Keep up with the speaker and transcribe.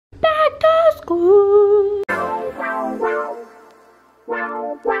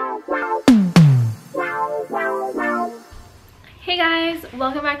guys,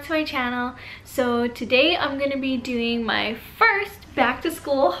 welcome back to my channel. So today I'm gonna be doing my first back to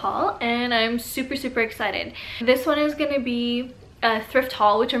school haul and I'm super excited. This one is gonna be a thrift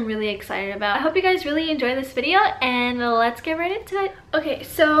haul, which I'm really excited about. I hope you guys really enjoy this video and let's get right into it. Okay,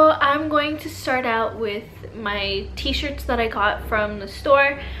 so I'm going to start out with my t-shirts that I got from the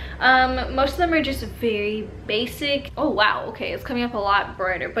store. Most of them are just very basic. Oh wow, okay, it's coming up a lot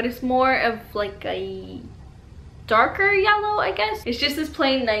brighter, but it's more of like a darker yellow, I guess. It's just this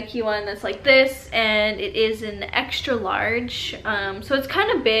plain Nike one that's like this, and it is an extra large, so it's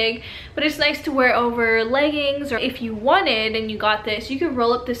kind of big, but it's nice to wear over leggings, or if you wanted and you got this, you could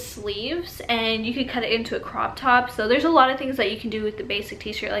roll up the sleeves and you could cut it into a crop top. So there's a lot of things that you can do with the basic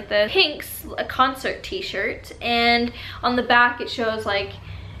t-shirt. Like the pink's a concert t-shirt, and on the back it shows like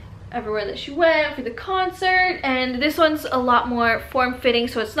everywhere that she went for the concert, and this one's a lot more form-fitting,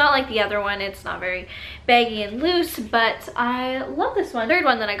 so it's not like the other one. It's not very baggy and loose, but I love this one. The third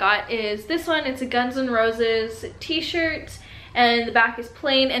one that I got is this one. It's a Guns N' Roses t-shirt, and the back is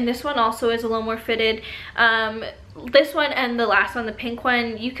plain, and this one also is a little more fitted. This one and the last one, the pink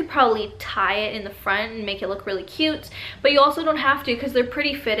one, you could probably tie it in the front and make it look really cute, but you also don't have to because they're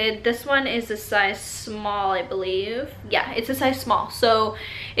pretty fitted. This one is a size small, I believe. Yeah, it's a size small, so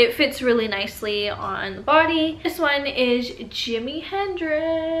it fits really nicely on the body. This one is Jimi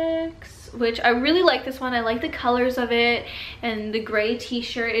Hendrix, which I really like. This one, I like the colors of it, and the gray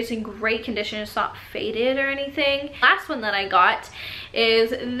t-shirt is in great condition. It's not faded or anything. Last one that I got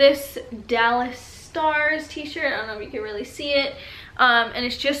is this Dallas Stars t-shirt. I don't know if you can really see it, and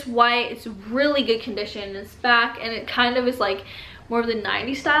it's just white. It's really good condition. It's back, and it kind of is like more of the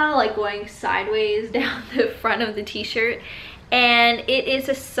 90s style, like going sideways down the front of the t-shirt, and it is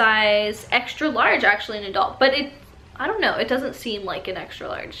a size extra large, actually, an adult, but I don't know, it doesn't seem like an extra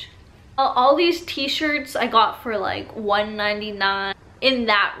large. All these t-shirts I got for like $1.99, in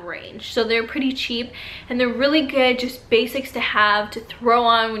that range, so they're pretty cheap and they're really good, just basics to have to throw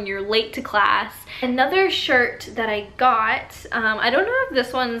on when you're late to class. Another shirt that I got, I don't know if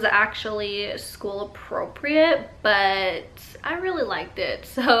this one's actually school appropriate, but I really liked it.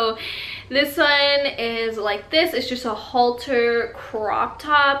 So this one is like this. It's just a halter crop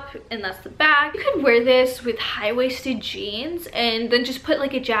top, and that's the back. You could wear this with high-waisted jeans and then just put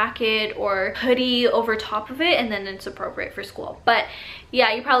like a jacket or hoodie over top of it, and then it's appropriate for school. But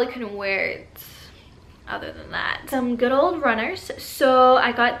yeah, you probably couldn't wear it other than that. Some good old runners. So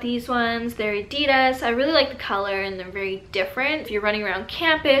I got these ones. They're Adidas. I really like the color, and they're very different. If you're running around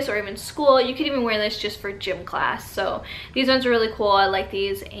campus or even school, you could even wear this just for gym class. So these ones are really cool. I like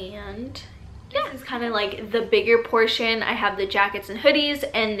these, and yeah, it's kind of like the bigger portion. I have the jackets and hoodies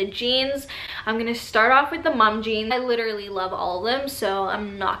and the jeans. I'm gonna start off with the mom jeans. I literally love all of them, so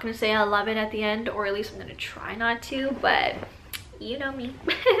I'm not gonna say I love it at the end, or at least I'm gonna try not to, but you know me.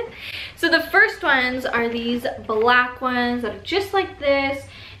 So the first ones are these black ones that are just like this.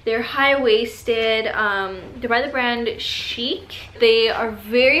 They're high-waisted. They're by the brand Chic. They are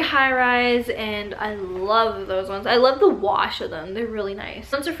very high-rise, and I love those ones. I love the wash of them. They're really nice.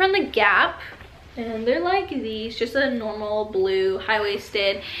 These ones are from the Gap, and they're like these, just a normal blue,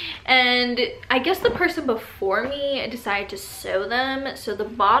 high-waisted. And I guess the person before me decided to sew them, so the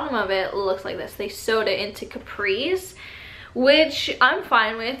bottom of it looks like this. They sewed it into capris, which I'm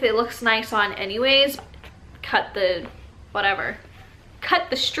fine with. It looks nice on anyways. Cut the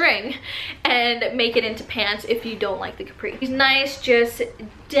string and make it into pants if you don't like the capri. These nice, just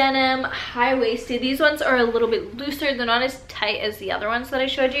denim, high-waisted. These ones are a little bit looser. They're not as tight as the other ones that I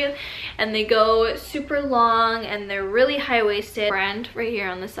showed you, and they go super long, and they're really high-waisted. Brand right here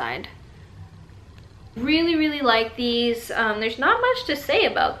on the side. Really like these. There's not much to say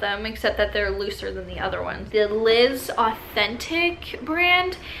about them except that they're looser than the other ones. The Liz Authentic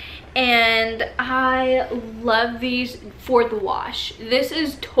brand, and I love these for the wash. This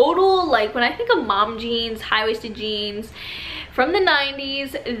is total, like, when I think of mom jeans, high-waisted jeans from the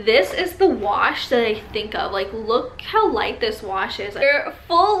 90s, this is the wash that I think of. Like, look how light this wash is. They're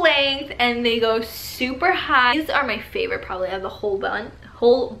full length and they go super high. These are my favorite probably of the whole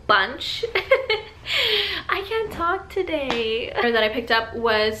bunch. I can't talk today. The that I picked up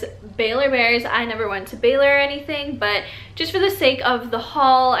was Baylor Bears. I never went to Baylor or anything, but just for the sake of the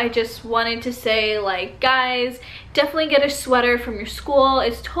haul, I just wanted to say, like, guys, definitely get a sweater from your school.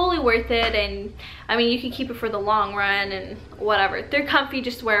 It's totally worth it, and I mean, you can keep it for the long run and whatever. They're comfy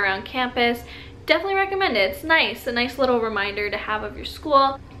just to wear around campus. Definitely recommend it. It's nice, a nice little reminder to have of your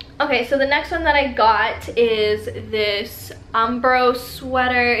school. Okay, so the next one that I got is this Umbro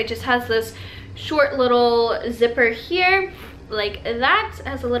sweater. It just has this short little zipper here like that. It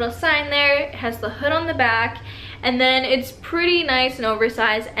has a little sign there. It has the hood on the back, And then it's pretty nice and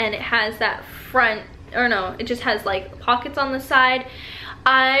oversized, and it has that front, or no, it just has like pockets on the side.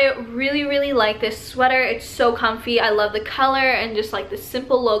 I really like this sweater. It's so comfy. I love the color and just like the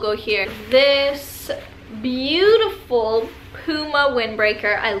simple logo here. This beautiful Puma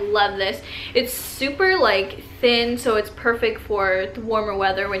windbreaker, I love this. It's super like thin, so it's perfect for the warmer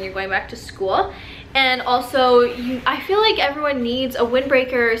weather when you're going back to school. And also, I feel like everyone needs a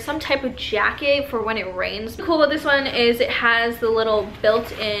windbreaker, some type of jacket for when it rains. What's cool about this one is it has the little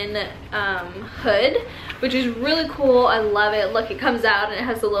built-in hood, which is really cool. I love it. Look, it comes out and it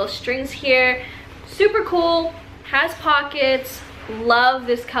has the little strings here. Super cool. Has pockets. Love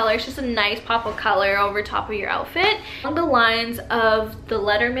this color. It's just a nice pop of color over top of your outfit. Along the lines of the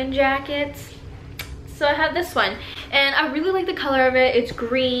Letterman jackets, so I have this one, and I really like the color of it. It's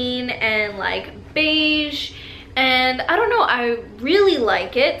green and like beige, and I don't know, I really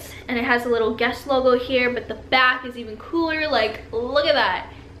like it. And it has a little Guess logo here, but the back is even cooler. Like, look at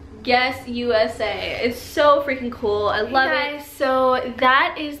that. Guess USA. It's so freaking cool. I love it. So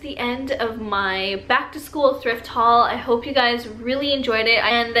that is the end of my back to school thrift haul. I hope you guys really enjoyed it,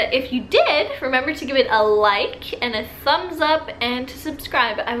 and if you did, remember to give it a like and a thumbs up and to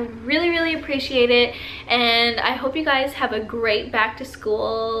subscribe. I would really appreciate it, and I hope you guys have a great back to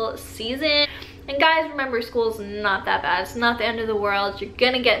school season. And guys, remember, school's not that bad. It's not the end of the world. You're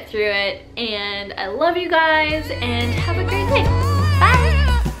gonna get through it, and I love you guys, and have a great day.